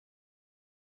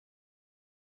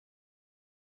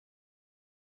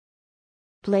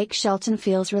Blake Shelton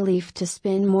feels relief to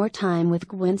spend more time with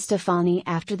Gwen Stefani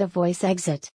after The Voice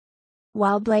exit.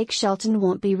 While Blake Shelton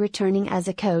won't be returning as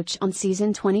a coach on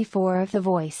season 24 of The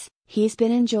Voice, he's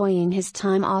been enjoying his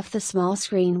time off the small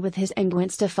screen with his and Gwen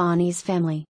Stefani's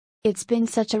family. It's been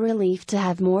such a relief to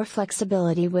have more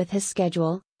flexibility with his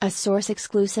schedule, a source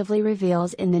exclusively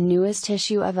reveals in the newest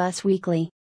issue of Us Weekly.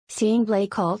 Seeing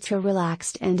Blake ultra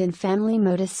relaxed and in family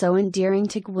mode is so endearing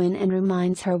to Gwen and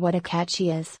reminds her what a catch he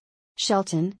is.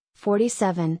 Shelton,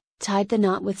 47, tied the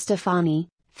knot with Stefani,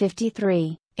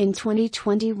 53, in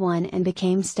 2021 and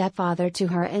became stepfather to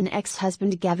her and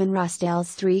ex-husband Gavin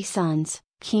Rossdale's 3 sons,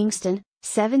 Kingston,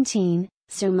 17,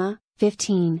 Zuma,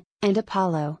 15, and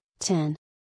Apollo, 10.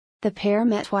 The pair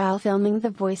met while filming The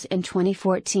Voice in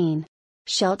 2014.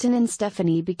 Shelton and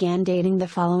Stefani began dating the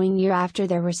following year after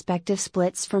their respective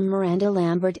splits from Miranda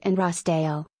Lambert and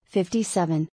Rossdale,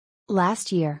 57.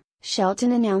 Last year,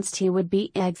 Shelton announced he would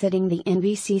be exiting the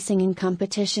NBC singing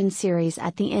competition series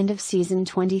at the end of season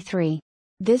 23.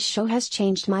 "This show has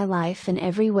changed my life in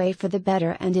every way for the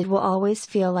better and it will always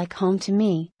feel like home to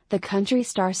me," the country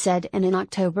star said in an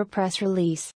October press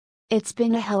release. "It's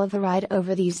been a hell of a ride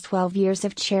over these 12 years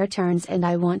of chair turns and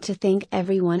I want to thank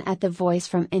everyone at The Voice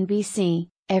from NBC,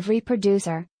 every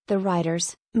producer, the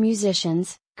writers,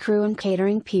 musicians, crew and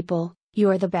catering people,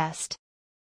 you're the best."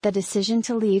 The decision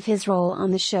to leave his role on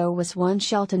the show was one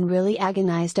Shelton really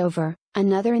agonized over,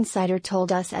 another insider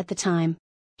told us at the time.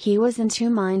 He was in two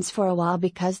minds for a while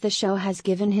because the show has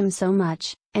given him so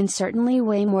much, and certainly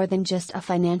way more than just a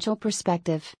financial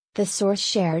perspective, the source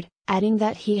shared, adding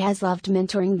that he has loved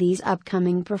mentoring these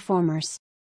upcoming performers.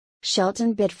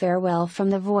 Shelton bid farewell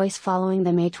from The Voice following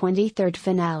the May 23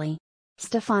 finale.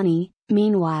 Stefani,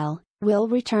 meanwhile, will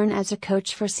return as a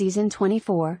coach for season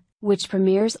 24, which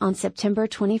premieres on September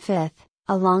 25,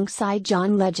 alongside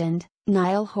John legend,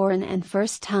 Niall Horan and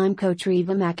first-time coach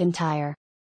Reba McEntire.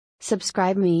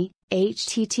 Subscribe me,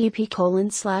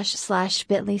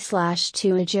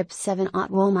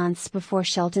 http://bit.ly/2egypt7 months before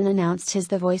Shelton announced his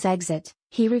The Voice exit,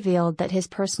 he revealed that his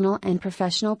personal and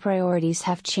professional priorities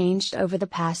have changed over the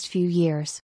past few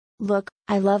years. "Look,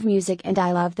 I love music and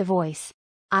I love The Voice.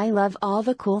 I love all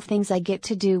the cool things I get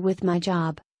to do with my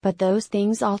job, but those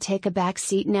things all take a back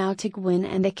seat now to Gwen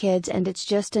and the kids and it's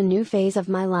just a new phase of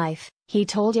my life," he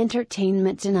told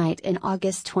Entertainment Tonight in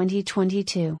August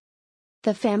 2022.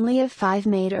 The family of 5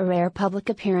 made a rare public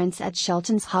appearance at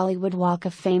Shelton's Hollywood Walk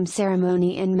of Fame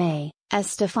ceremony in May, as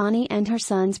Stefani and her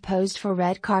sons posed for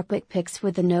red carpet pics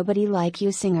with the Nobody Like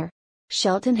You singer.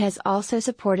 Shelton has also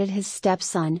supported his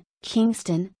stepson,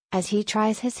 Kingston, as he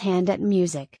tries his hand at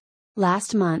music.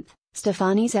 Last month,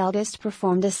 Stefani's eldest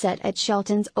performed a set at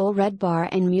Shelton's Old Red Bar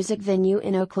and Music venue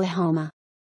in Oklahoma.